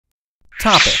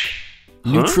Topic: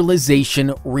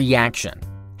 Neutralization reaction.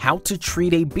 How to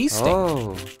treat a bee sting.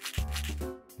 Oh.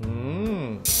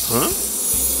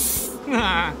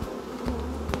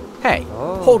 Hey,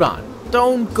 hold on.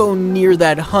 Don't go near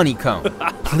that honeycomb.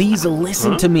 Please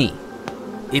listen to me.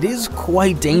 It is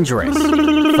quite dangerous.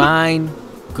 Fine,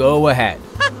 go ahead.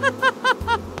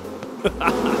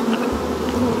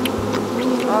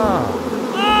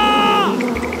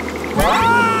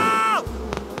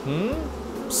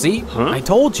 See, I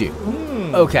told you.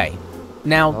 Okay,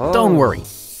 now don't worry.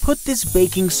 Put this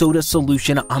baking soda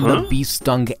solution on the bee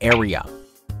stung area.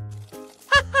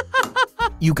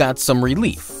 You got some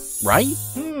relief, right?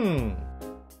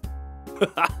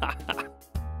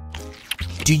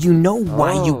 Do you know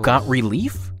why you got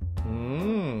relief?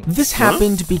 This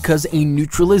happened because a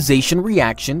neutralization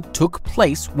reaction took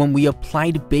place when we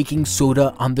applied baking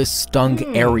soda on the stung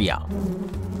area.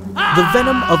 The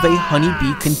venom of a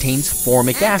honeybee contains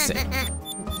formic acid.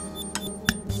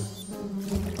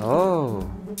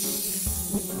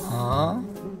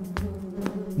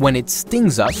 When it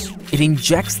stings us, it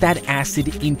injects that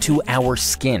acid into our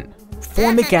skin.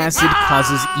 Formic acid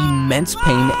causes immense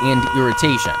pain and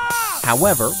irritation.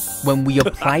 However, when we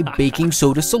apply baking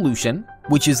soda solution,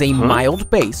 which is a mild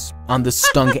base, on the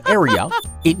stung area,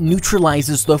 it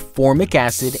neutralizes the formic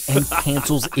acid and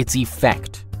cancels its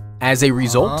effect. As a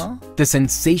result, the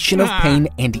sensation of pain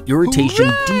and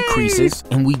irritation decreases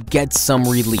and we get some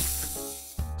relief.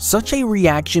 Such a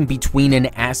reaction between an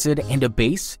acid and a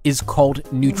base is called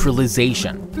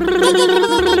neutralization.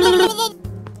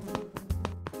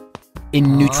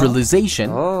 In neutralization,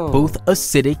 both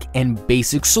acidic and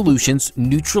basic solutions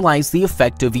neutralize the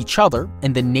effect of each other,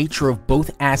 and the nature of both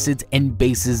acids and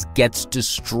bases gets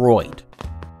destroyed.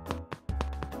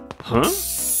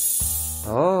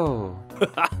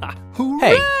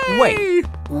 Hey, wait!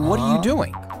 What are you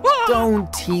doing?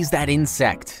 Don't tease that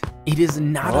insect. It is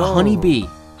not a honeybee.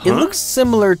 It looks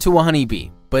similar to a honeybee,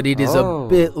 but it is a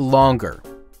bit longer.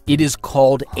 It is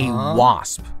called a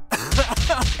wasp.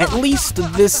 At least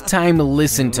this time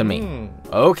listen to me.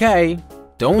 Okay,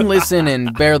 don't listen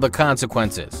and bear the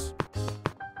consequences.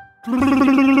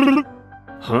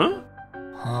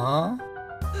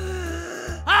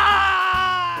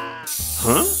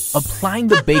 Applying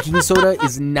the baking soda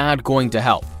is not going to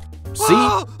help.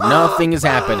 See, nothing is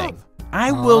happening.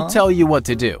 I will tell you what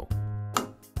to do.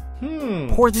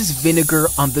 Pour this vinegar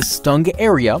on the stung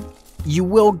area. You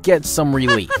will get some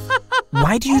relief.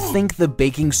 Why do you think the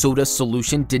baking soda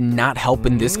solution did not help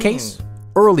in this case?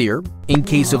 Earlier, in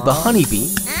case of the honeybee,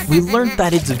 we learned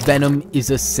that its venom is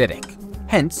acidic.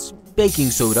 Hence,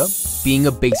 baking soda, being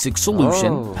a basic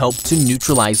solution, helped to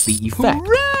neutralize the effect.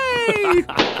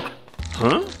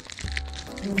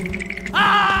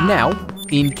 Now,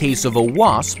 in case of a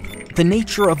wasp, the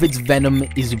nature of its venom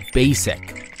is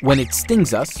basic. When it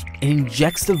stings us, it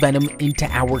injects the venom into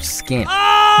our skin.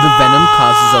 The venom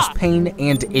causes us pain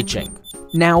and itching.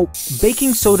 Now,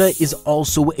 baking soda is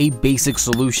also a basic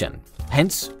solution.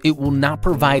 Hence, it will not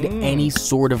provide any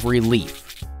sort of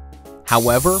relief.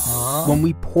 However, when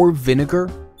we pour vinegar,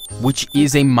 which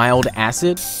is a mild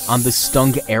acid, on the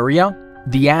stung area,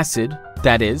 the acid,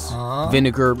 that is,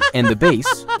 vinegar, and the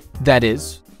base, that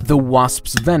is, the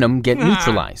wasp's venom, get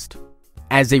neutralized.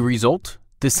 As a result,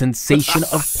 the sensation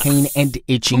of pain and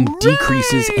itching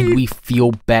decreases and we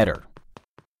feel better.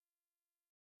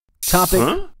 Topic: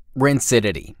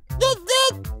 Rancidity.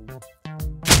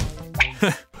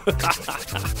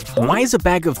 Why is a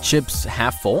bag of chips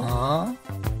half full?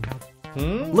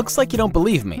 Looks like you don't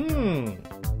believe me.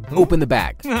 Open the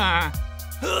bag.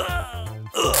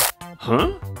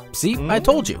 See, I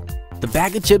told you. The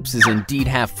bag of chips is indeed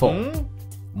half full.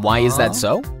 Why is that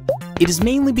so? It is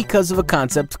mainly because of a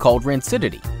concept called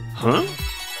rancidity.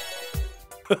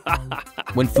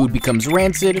 When food becomes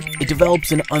rancid, it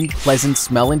develops an unpleasant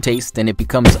smell and taste, and it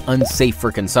becomes unsafe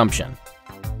for consumption.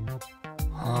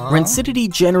 Rancidity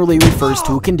generally refers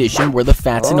to a condition where the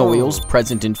fats and oils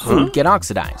present in food get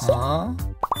oxidized,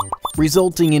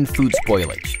 resulting in food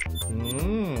spoilage.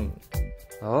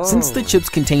 Since the chips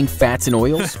contain fats and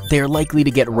oils, they are likely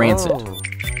to get rancid.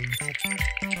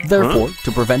 Therefore,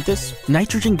 to prevent this,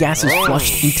 nitrogen gas is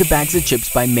flushed into bags of chips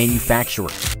by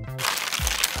manufacturers.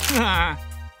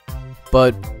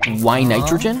 But why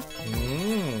nitrogen?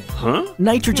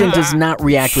 Nitrogen does not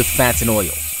react with fats and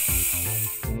oils.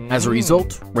 As a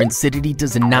result, rancidity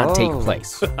does not take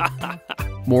place.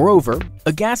 Moreover,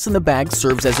 a gas in the bag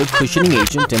serves as a cushioning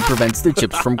agent and prevents the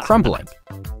chips from crumbling.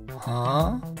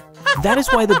 That is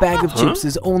why the bag of chips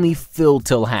is only filled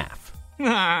till half.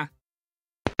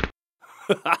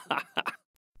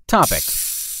 Topic: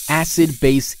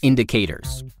 Acid-base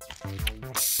indicators.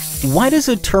 Why does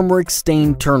a turmeric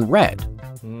stain turn red?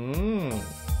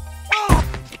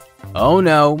 Oh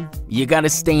no, you got a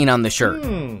stain on the shirt.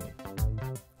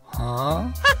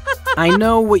 I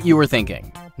know what you were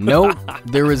thinking. Nope,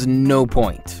 there is no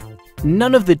point.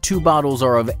 None of the two bottles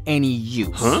are of any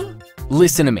use.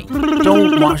 Listen to me,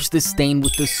 don't wash the stain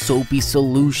with the soapy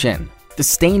solution. The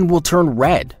stain will turn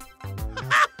red.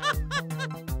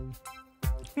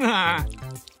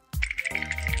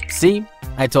 See,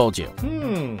 I told you.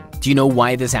 Do you know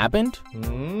why this happened?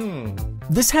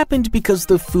 This happened because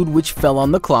the food which fell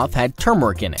on the cloth had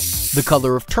turmeric in it. The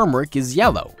color of turmeric is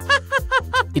yellow.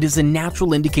 It is a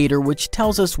natural indicator which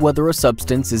tells us whether a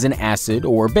substance is an acid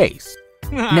or base.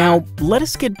 Now, let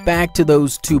us get back to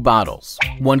those two bottles.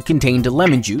 One contained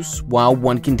lemon juice, while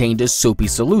one contained a soapy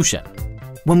solution.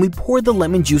 When we pour the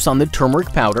lemon juice on the turmeric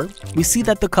powder, we see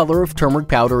that the color of turmeric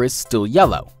powder is still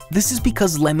yellow. This is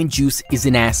because lemon juice is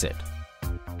an acid.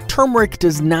 Turmeric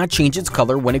does not change its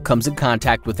color when it comes in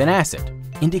contact with an acid,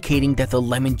 indicating that the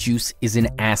lemon juice is an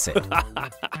acid.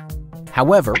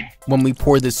 However, when we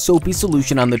pour the soapy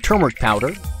solution on the turmeric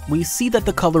powder, we see that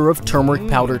the color of turmeric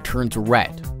powder turns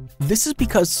red. This is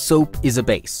because soap is a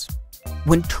base.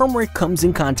 When turmeric comes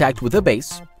in contact with a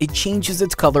base, it changes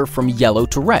its color from yellow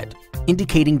to red,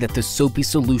 indicating that the soapy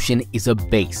solution is a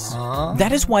base.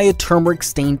 That is why a turmeric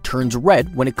stain turns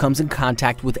red when it comes in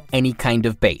contact with any kind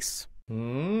of base.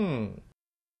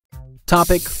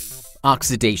 Topic: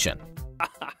 Oxidation.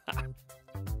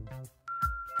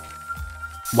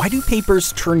 Why do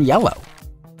papers turn yellow?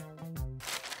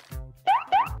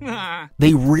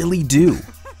 They really do.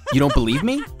 You don't believe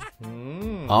me?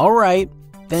 Alright,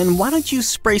 then why don't you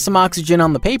spray some oxygen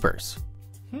on the papers?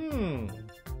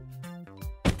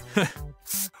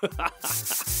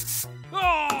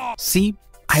 See,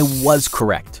 I was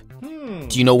correct.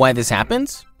 Do you know why this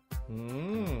happens?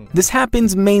 This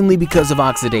happens mainly because of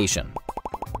oxidation.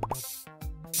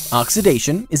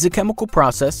 Oxidation is a chemical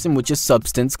process in which a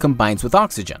substance combines with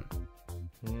oxygen.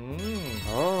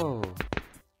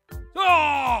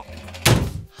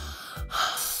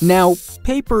 Now,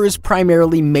 paper is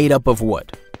primarily made up of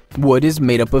wood. Wood is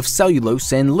made up of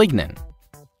cellulose and lignin.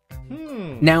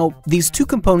 Now, these two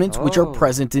components which are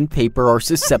present in paper are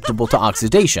susceptible to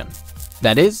oxidation.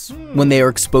 That is, when they are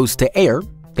exposed to air,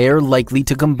 they are likely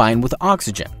to combine with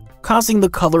oxygen, causing the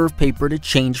color of paper to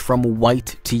change from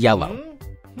white to yellow.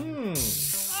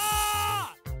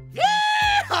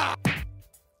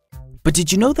 But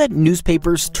did you know that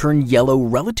newspapers turn yellow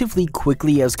relatively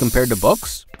quickly as compared to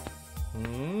books?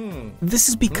 This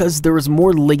is because there is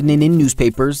more lignin in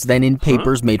newspapers than in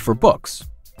papers made for books.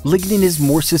 Lignin is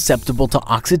more susceptible to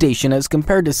oxidation as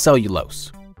compared to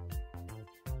cellulose.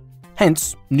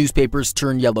 Hence, newspapers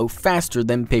turn yellow faster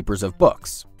than papers of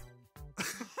books.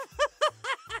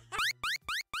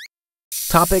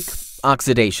 Topic: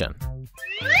 Oxidation.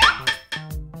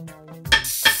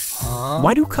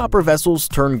 Why do copper vessels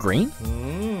turn green?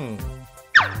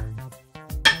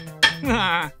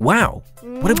 Wow,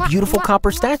 what a beautiful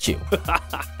copper statue.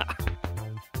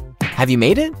 Have you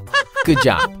made it? Good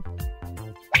job.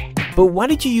 But why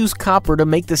did you use copper to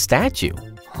make the statue?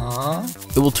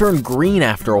 It will turn green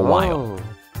after a while.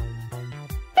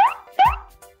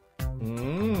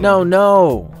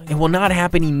 No, it will not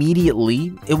happen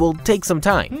immediately. It will take some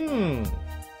time.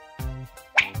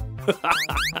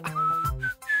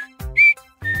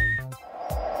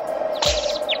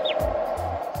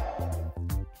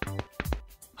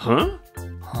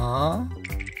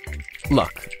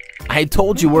 Look, I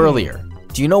told you earlier.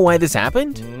 Do you know why this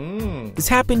happened? This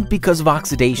happened because of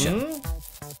oxidation.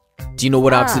 Do you know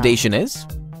what oxidation is?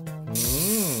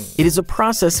 It is a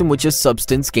process in which a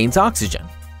substance gains oxygen.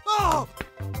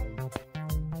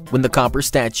 When the copper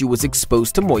statue was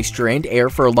exposed to moisture and air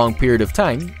for a long period of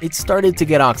time, it started to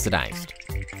get oxidized.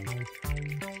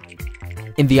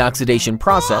 In the oxidation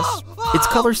process, its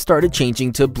color started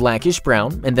changing to blackish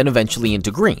brown and then eventually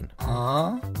into green.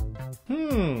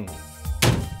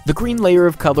 The green layer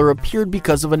of color appeared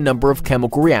because of a number of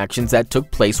chemical reactions that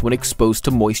took place when exposed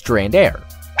to moisture and air.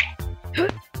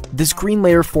 This green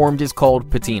layer formed is called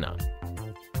patina.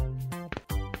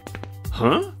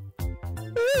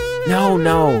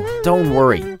 No, don't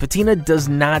worry. Patina does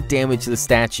not damage the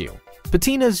statue.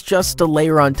 Patina is just a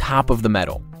layer on top of the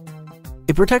metal.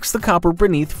 It protects the copper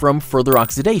beneath from further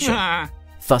oxidation,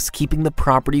 thus keeping the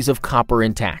properties of copper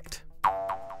intact.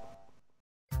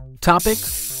 Topic: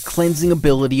 Cleansing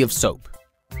ability of soap.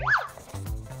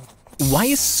 Why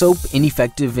is soap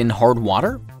ineffective in hard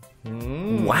water?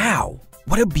 Wow,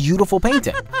 what a beautiful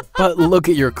painting. But look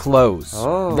at your clothes.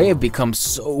 They have become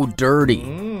so dirty.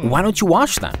 Why don't you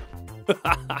wash them?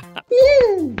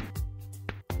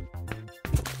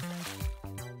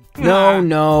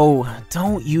 No,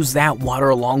 don't use that water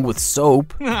along with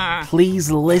soap.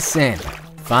 Please listen.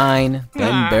 Fine,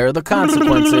 then bear the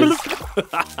consequences.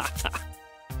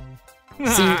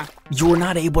 See, you're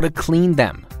not able to clean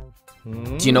them.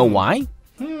 Do you know why?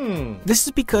 This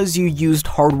is because you used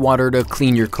hard water to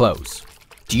clean your clothes.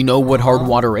 Do you know what hard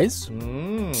water is?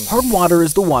 Hard water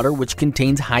is the water which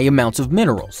contains high amounts of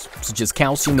minerals, such as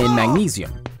calcium and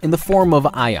magnesium, in the form of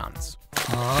ions.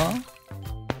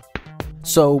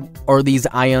 So, are these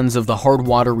ions of the hard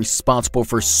water responsible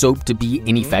for soap to be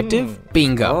ineffective?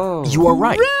 Bingo, you are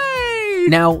right.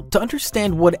 Now, to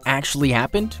understand what actually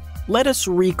happened, let us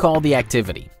recall the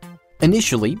activity.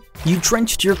 Initially, you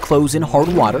drenched your clothes in hard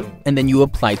water and then you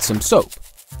applied some soap.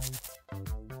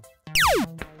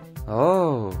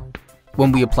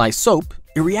 When we apply soap,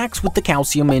 it reacts with the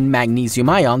calcium and magnesium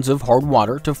ions of hard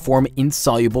water to form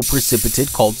insoluble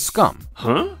precipitate called scum.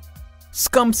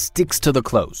 Scum sticks to the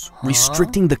clothes,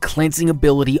 restricting the cleansing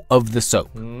ability of the soap.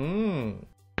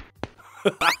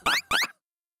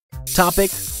 Topic: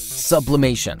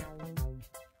 sublimation.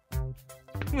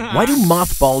 Why do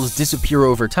mothballs disappear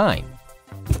over time?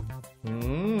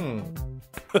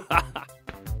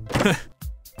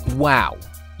 Wow,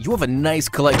 you have a nice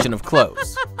collection of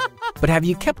clothes. But have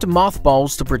you kept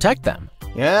mothballs to protect them?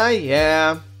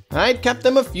 Yeah. I'd kept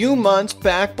them a few months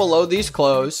back below these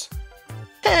clothes.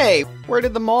 Hey, where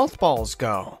did the mothballs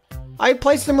go? I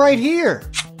placed them right here.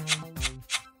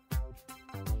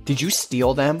 Did you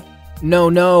steal them?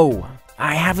 No,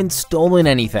 I haven't stolen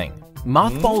anything.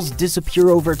 Mothballs disappear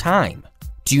over time.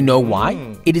 Do you know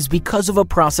why? It is because of a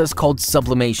process called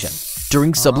sublimation.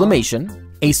 During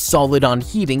sublimation, a solid on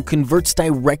heating converts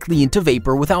directly into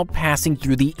vapor without passing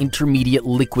through the intermediate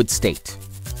liquid state.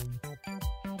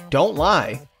 Don't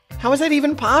lie. How is that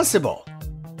even possible?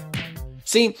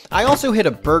 See, I also hit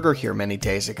a burger here many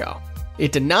days ago.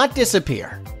 It did not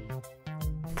disappear.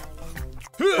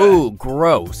 Ooh,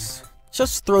 gross.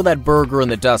 Just throw that burger in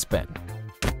the dustbin.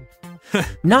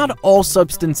 Not all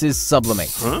substances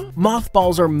sublimate.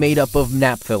 Mothballs are made up of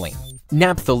naphthalene.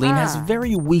 Naphthalene has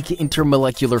very weak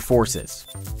intermolecular forces.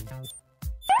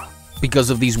 Because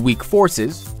of these weak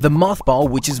forces, the mothball,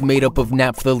 which is made up of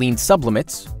naphthalene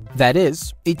sublimates, that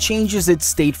is, it changes its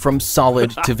state from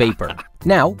solid to vapor.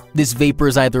 Now, this vapor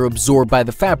is either absorbed by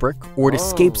the fabric or it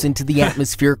escapes into the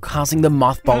atmosphere, causing the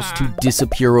mothballs to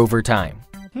disappear over time.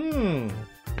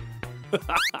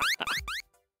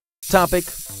 Topic: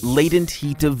 latent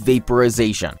heat of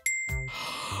vaporization.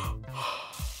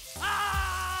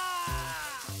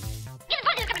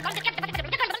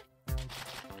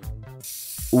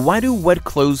 Why do wet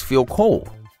clothes feel cold?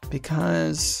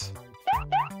 Because...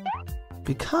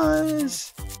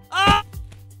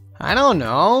 I don't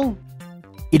know.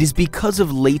 It is because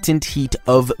of latent heat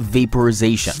of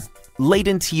vaporization.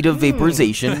 Latent heat of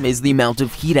vaporization is the amount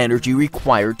of heat energy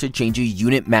required to change a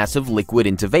unit mass of liquid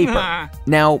into vapor.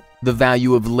 Now, the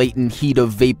value of latent heat of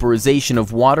vaporization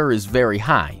of water is very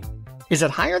high. Is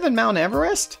it higher than Mount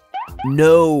Everest?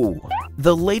 No.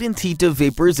 The latent heat of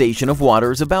vaporization of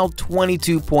water is about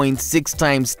 22.6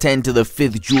 times 10 to the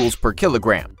 5th joules per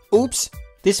kilogram. Oops,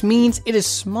 this means it is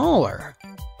smaller.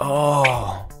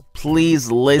 Oh,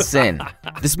 please listen.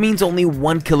 This means only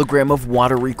 1 kilogram of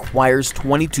water requires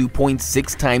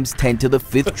 22.6 times 10 to the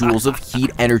 5th joules of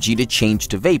heat energy to change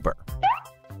to vapor.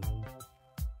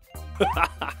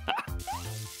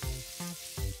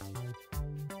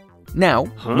 Now,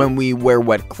 when we wear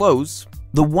wet clothes,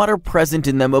 the water present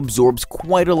in them absorbs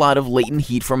quite a lot of latent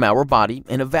heat from our body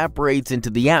and evaporates into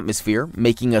the atmosphere,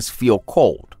 making us feel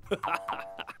cold.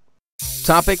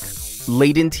 Topic: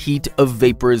 latent heat of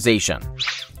vaporization.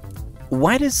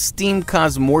 Why does steam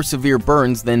cause more severe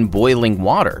burns than boiling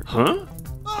water?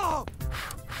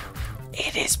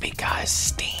 It is because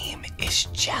steam is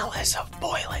jealous of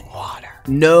boiling water.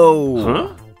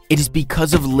 No. It is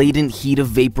because of latent heat of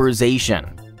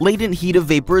vaporization. Latent heat of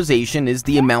vaporization is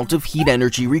the amount of heat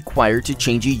energy required to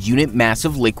change a unit mass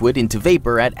of liquid into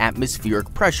vapor at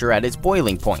atmospheric pressure at its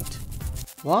boiling point.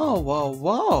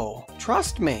 Whoa.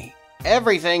 Trust me.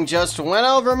 Everything just went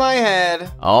over my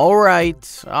head.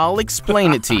 Alright, I'll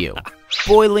explain it to you.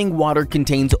 Boiling water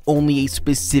contains only a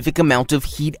specific amount of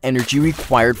heat energy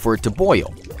required for it to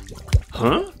boil.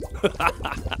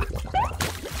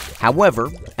 However,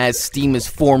 as steam is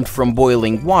formed from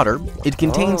boiling water, it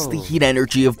contains the heat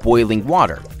energy of boiling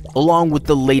water, along with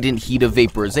the latent heat of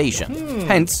vaporization.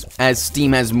 Hence, as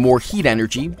steam has more heat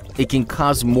energy, it can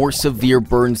cause more severe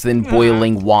burns than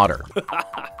boiling water.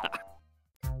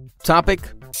 Topic: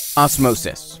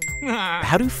 osmosis.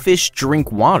 How do fish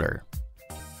drink water?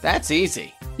 That's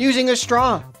easy. Using a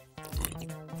straw.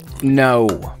 No.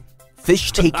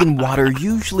 Fish take in water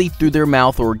usually through their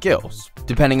mouth or gills,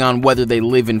 depending on whether they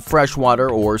live in freshwater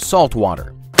or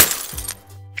saltwater.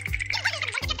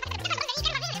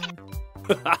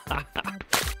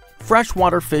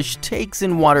 Freshwater fish takes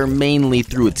in water mainly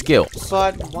through its gills.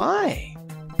 But why?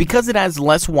 Because it has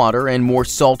less water and more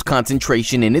salt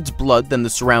concentration in its blood than the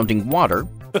surrounding water.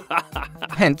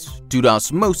 Hence, due to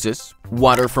osmosis,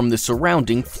 water from the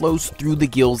surrounding flows through the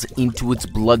gills into its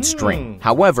bloodstream.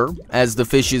 However, as the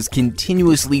fish is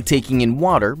continuously taking in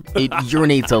water, it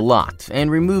urinates a lot and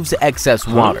removes excess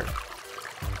water.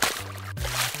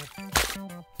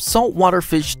 Saltwater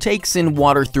fish takes in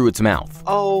water through its mouth.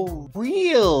 Oh,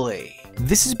 really?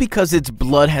 This is because its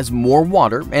blood has more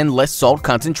water and less salt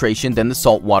concentration than the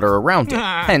salt water around it.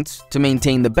 Hence, to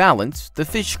maintain the balance, the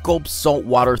fish gulps salt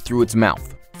water through its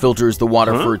mouth, filters the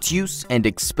water for its use, and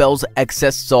expels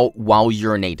excess salt while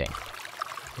urinating.